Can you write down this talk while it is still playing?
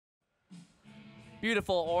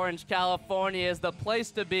Beautiful Orange, California is the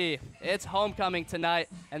place to be. It's homecoming tonight,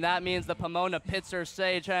 and that means the Pomona Pitzer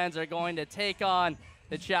Sagehens are going to take on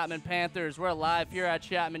the Chapman Panthers. We're live here at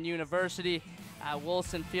Chapman University at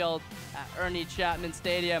Wilson Field at Ernie Chapman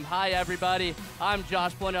Stadium. Hi, everybody. I'm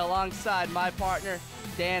Josh Blunder alongside my partner,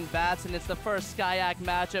 Dan Batson. It's the first SCIAC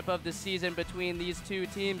matchup of the season between these two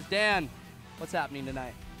teams. Dan, what's happening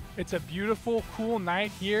tonight? It's a beautiful, cool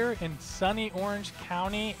night here in sunny Orange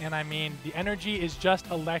County, and I mean, the energy is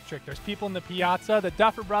just electric. There's people in the piazza. The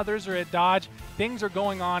Duffer brothers are at Dodge. Things are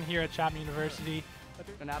going on here at Chapman University.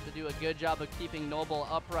 They're going to have to do a good job of keeping Noble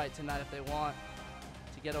upright tonight if they want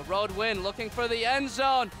to get a road win. Looking for the end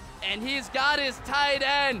zone, and he's got his tight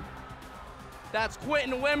end. That's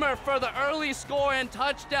Quentin Wimmer for the early score and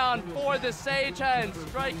touchdown for the Sagehens,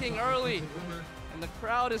 striking early. And the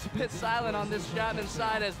crowd is a bit silent on this Chapman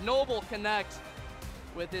side as Noble connects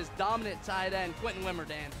with his dominant tight end, Quentin Wimmer,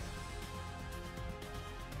 Dan.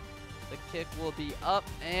 The kick will be up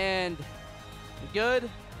and good.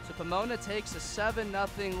 So Pomona takes a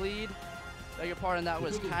 7-0 lead. Beg your pardon, that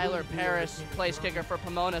was Kyler Parris, place kicker for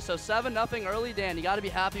Pomona. So 7-0 early, Dan. You got to be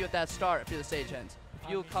happy with that start if you're the Sagehens.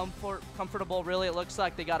 Feel comfortable, really. It looks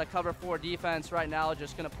like they got a cover 4 defense right now,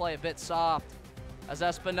 just going to play a bit soft. As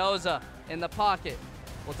Espinoza in the pocket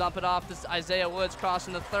will dump it off to Isaiah Woods,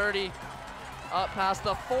 crossing the 30, up past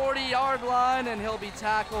the 40-yard line, and he'll be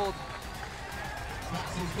tackled.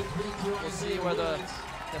 We'll see where the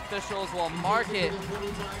officials will mark it,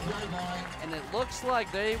 and it looks like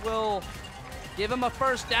they will give him a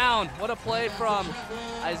first down. What a play from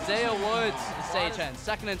Isaiah Woods, the Sagehens.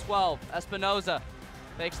 2nd and 12. Espinoza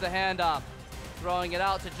takes the handoff, throwing it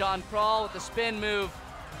out to John Kroll with the spin move.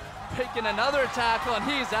 Picking another tackle, and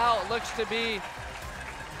he's out. Looks to be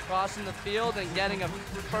crossing the field and getting a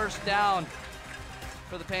first down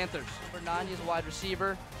for the Panthers. Number 9, he's a wide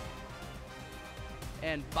receiver.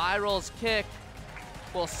 And Viral's kick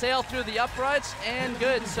will sail through the uprights, and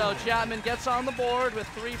good. So Chapman gets on the board with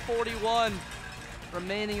 3:41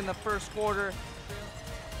 remaining in the first quarter.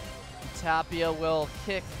 Tapia will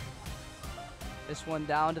kick this one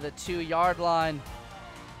down to the 2-yard line.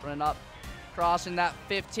 Running up, crossing that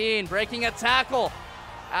 15, breaking a tackle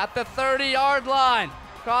at the 30-yard line,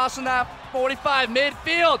 crossing that 45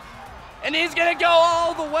 midfield, and he's gonna go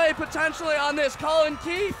all the way potentially on this. Colin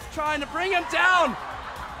Keith trying to bring him down,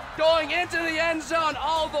 going into the end zone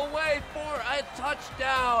all the way for a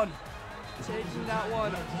touchdown, taking that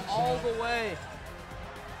one all the way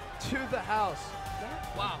to the house.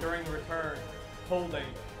 Wow. During the return, holding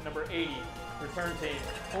number 80, return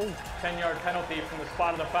team. 10-yard penalty from the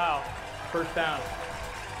spot of the foul. First down.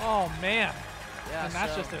 Oh man! Yeah, and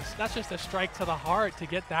that's just a strike to the heart to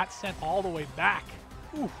get that sent all the way back.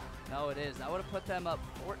 Ooh. No, it is. That would have put them up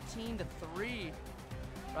 14-3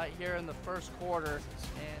 right here in the first quarter.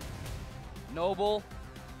 And Noble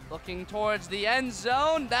looking towards the end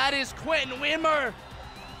zone. That is Quentin Wimmer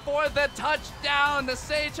for the touchdown. The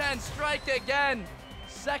Sagehens strike again.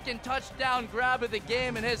 2nd touchdown grab of the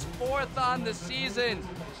game and his 4th on the season.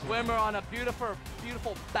 Wimmer on a beautiful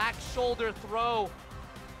back shoulder throw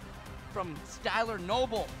from Skylar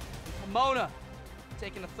Noble. Pomona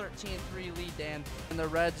taking a 13-3 lead, Dan. In the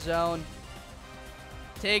red zone.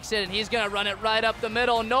 Takes it, and he's going to run it right up the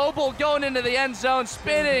middle. Noble going into the end zone,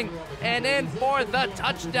 spinning, and in for the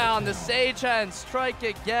touchdown. The Sagehens strike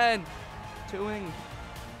again. Doing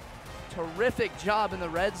terrific job in the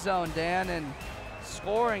red zone, Dan, and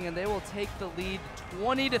scoring, and they will take the lead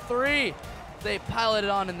 20-3. They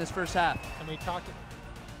piloted on in this first half. And we talked.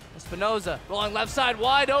 Espinoza rolling left side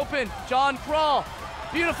wide open. John Kroll.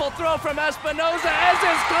 Beautiful throw from Espinoza as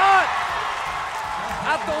is caught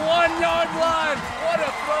at the 1-yard line. What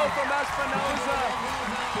a throw from Espinoza.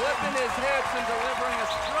 Flipping his hips and delivering a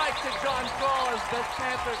strike to John Kroll as the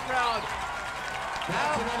Panther crowd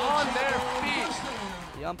out on their feet.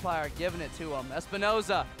 The umpire giving it to him.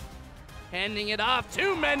 Espinoza handing it off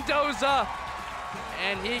to Mendoza,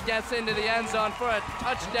 and he gets into the end zone for a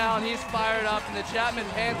touchdown. He's fired up, and the Chapman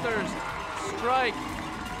Panthers strike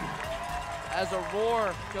as a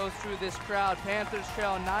roar goes through this crowd. Panthers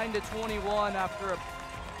trail 9-21 after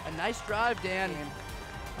a nice drive, Dan,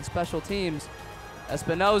 on special teams.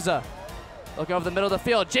 Espinoza looking over the middle of the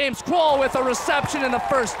field. James Kroll with a reception and the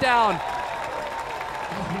first down.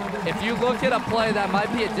 If you look at a play that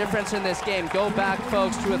might be a difference in this game, go back,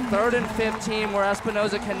 folks, to a 3rd and 15 where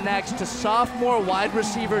Espinoza connects to sophomore wide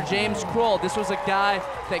receiver James Kroll. This was a guy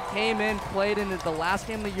that came in, played in the last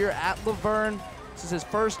game of the year at Laverne. This is his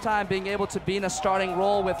first time being able to be in a starting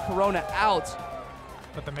role with Corona out.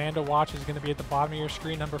 But the man to watch is going to be at the bottom of your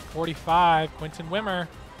screen, number 45, Quentin Wimmer.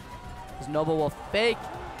 Noble will fake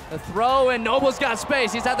The throw, and Noble's got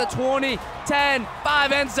space. He's at the 20, 10,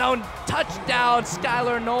 5 end zone. Touchdown,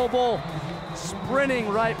 Skylar Noble sprinting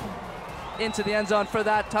right into the end zone for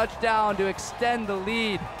that touchdown to extend the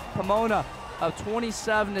lead. Pomona of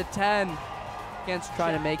 27-10 against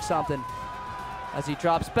trying to make something as he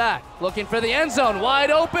drops back, looking for the end zone.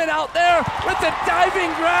 Wide open out there with the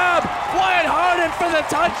diving grab. Wyatt Harden for the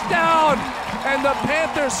touchdown, and the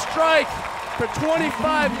Panthers strike for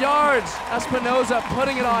 25 yards. Espinoza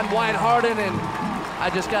putting it on Wyatt Harden, and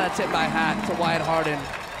I just gotta tip my hat to Wyatt Harden.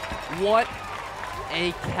 What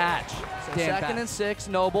a catch. So 2nd and 6,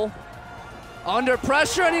 Noble. Under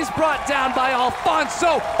pressure, and he's brought down by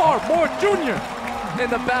Alfonso Barmore Jr. in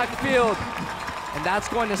the backfield. And that's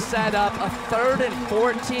going to set up a 3rd and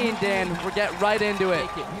 14, Dan. We'll get right into it.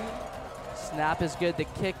 Snap is good, the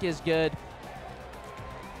kick is good.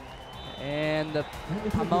 And the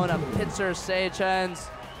Pomona Pitzer Sagehens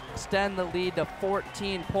extend the lead to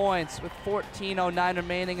 14 points with 14:09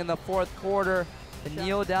 remaining in the 4th quarter. The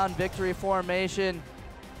kneel down victory formation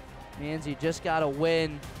means you just gotta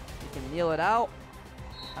win. You can kneel it out.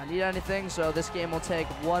 I need anything, so this game will take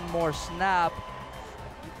one more snap.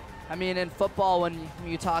 I mean, in football, when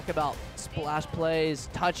you talk about splash plays,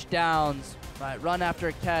 touchdowns, right, run after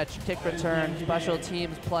a catch, kick return, special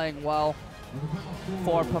teams playing well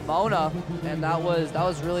for Pomona, and that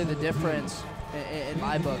was really the difference in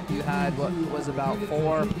my book. You had what was about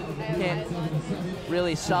 4. Can't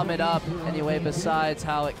really sum it up anyway, besides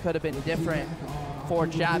how it could have been different for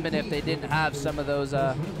Chapman if they didn't have some of those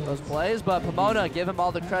plays. But Pomona, give them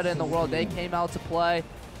all the credit in the world. They came out to play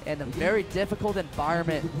in a very difficult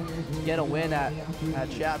environment to get a win at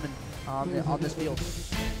Chapman on this field.